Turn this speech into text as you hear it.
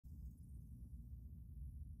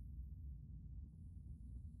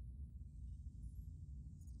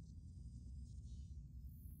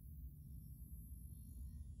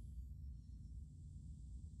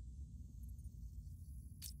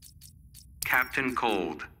Captain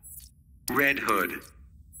Cold. Red Hood.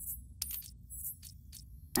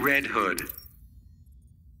 Red Hood.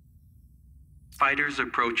 Fighters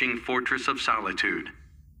approaching Fortress of Solitude.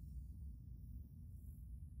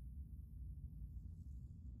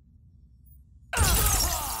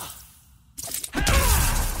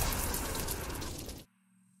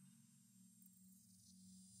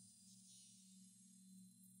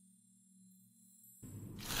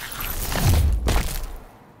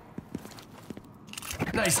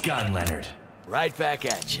 Nice gun, Leonard. Right back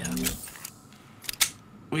at you.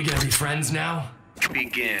 We gonna be friends now?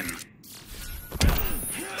 Begin.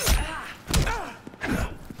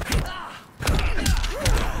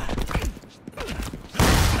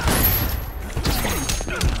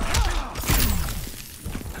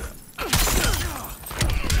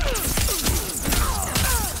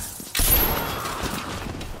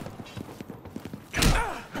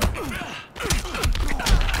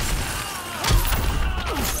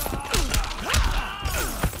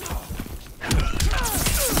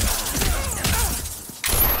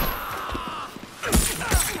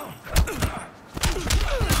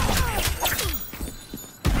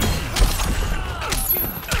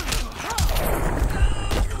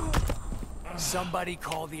 Somebody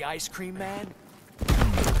call the ice cream man?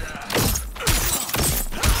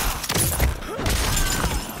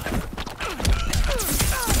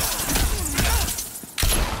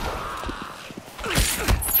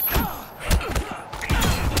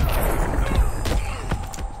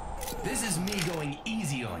 This is me going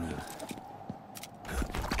easy on you.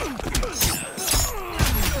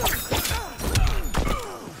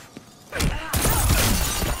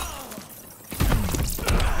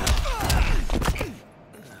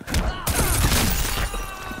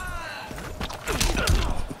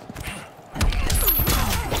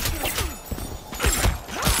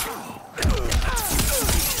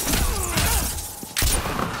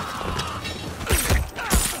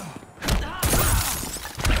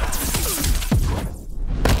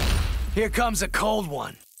 Here comes a cold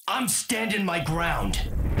one. I'm standing my ground.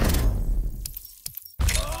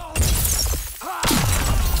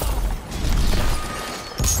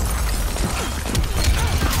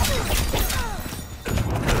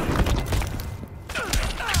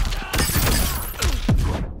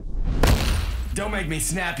 Don't make me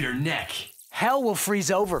snap your neck. Hell will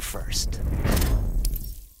freeze over first.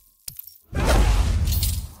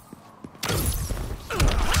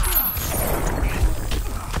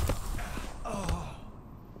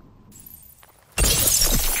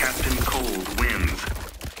 Captain Cold wins.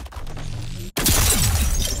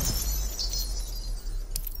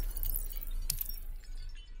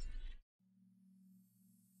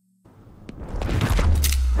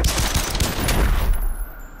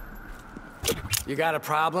 You got a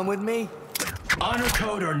problem with me? Honor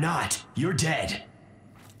code or not, you're dead.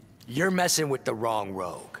 You're messing with the wrong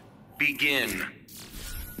rogue. Begin.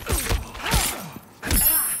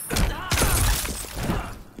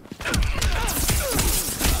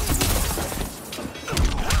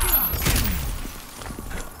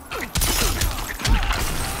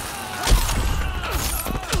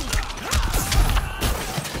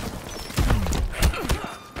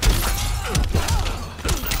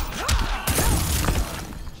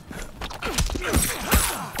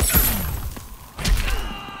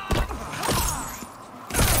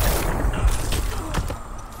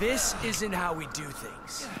 This isn't how we do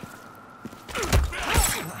things.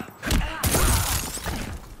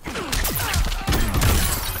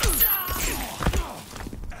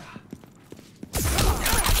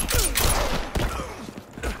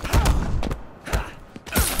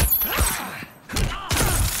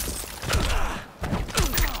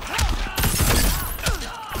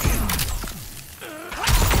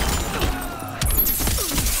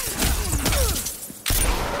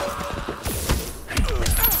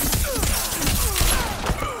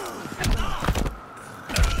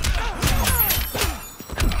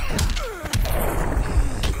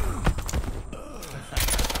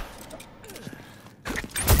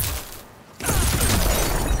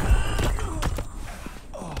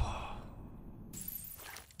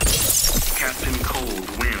 Captain Cold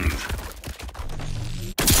wins.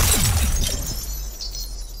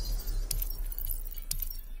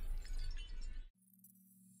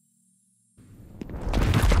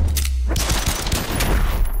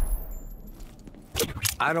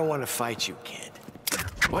 I don't want to fight you, kid.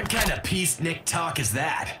 What kind of peace-nick talk is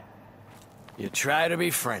that? You try to be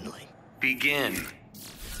friendly. Begin.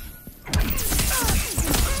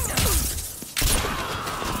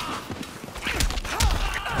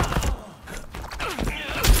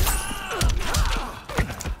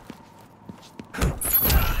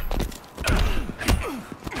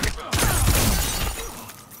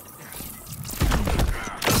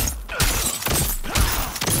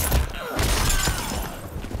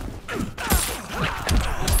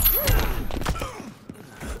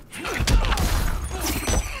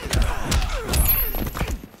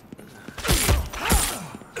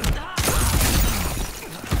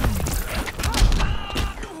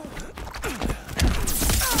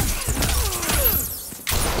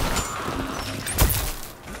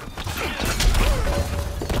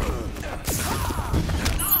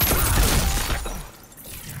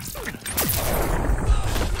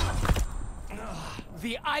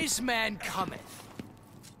 Iceman cometh.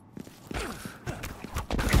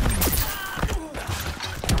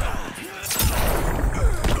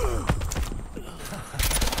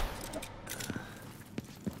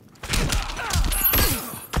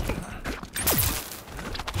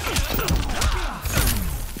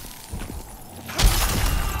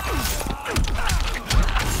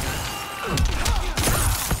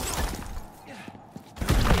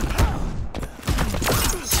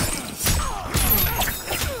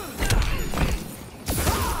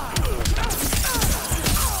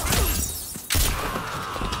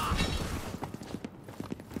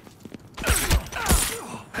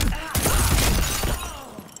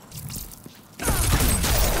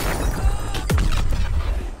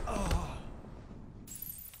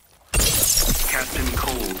 Captain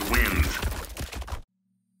Cold wins.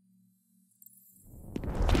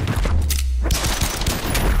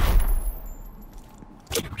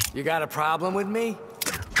 You got a problem with me?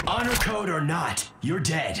 Honor code or not, you're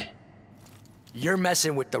dead. You're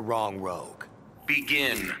messing with the wrong rogue.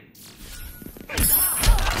 Begin.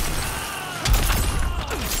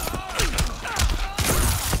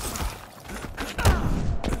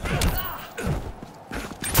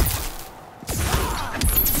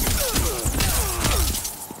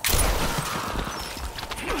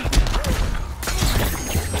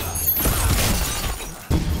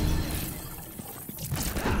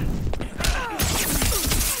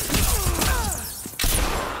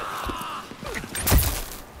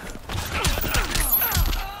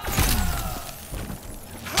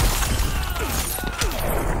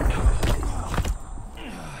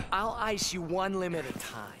 I'll ice you one limb at a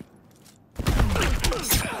time.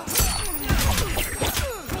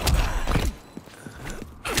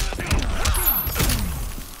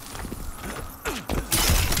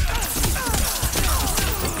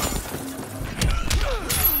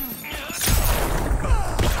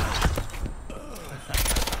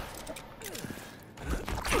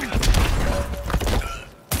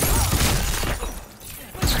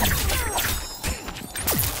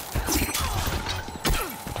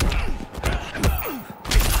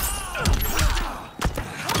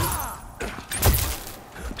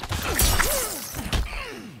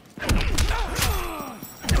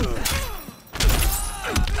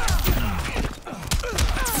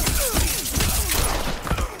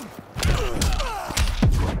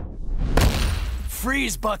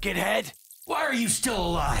 Freeze, Buckethead! Why are you still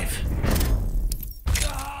alive?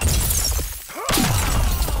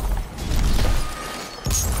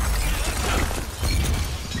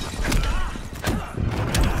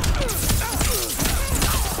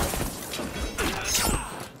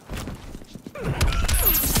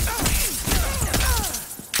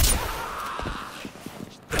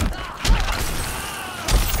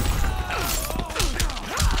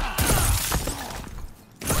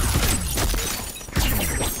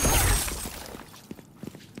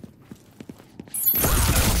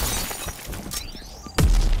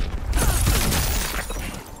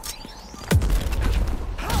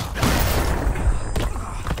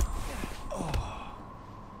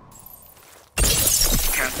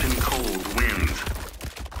 Captain Cold